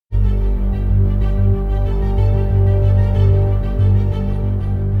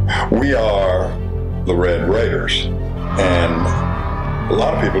We are the Red Raiders, and a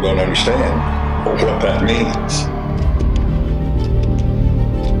lot of people don't understand what that means.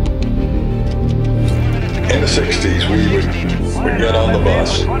 In the 60s, we would get on the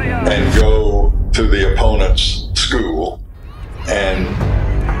bus and go to the opponent's school and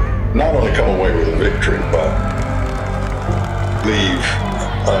not only come away with a victory, but leave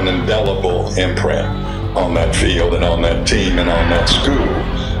an indelible imprint on that field and on that team and on that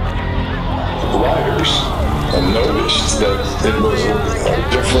school. Riders noticed that it was a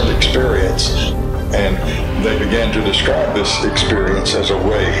different experience, and they began to describe this experience as a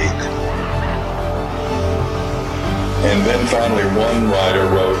raid. And then finally one rider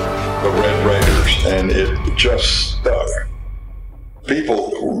wrote the Red Raiders, and it just stuck.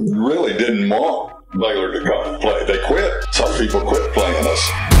 People really didn't want Baylor to come and play. They quit. Some people quit playing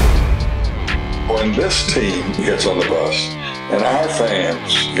us. When this team gets on the bus and our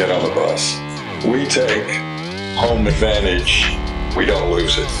fans get on the bus, we take home advantage. We don't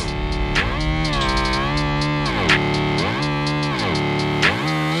lose it.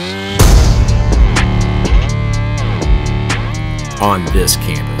 On this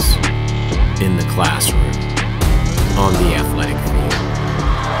campus, in the classroom, on the athletic field,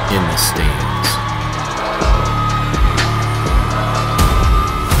 in the stands.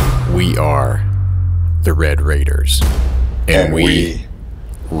 We are the Red Raiders, and we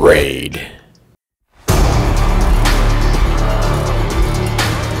raid.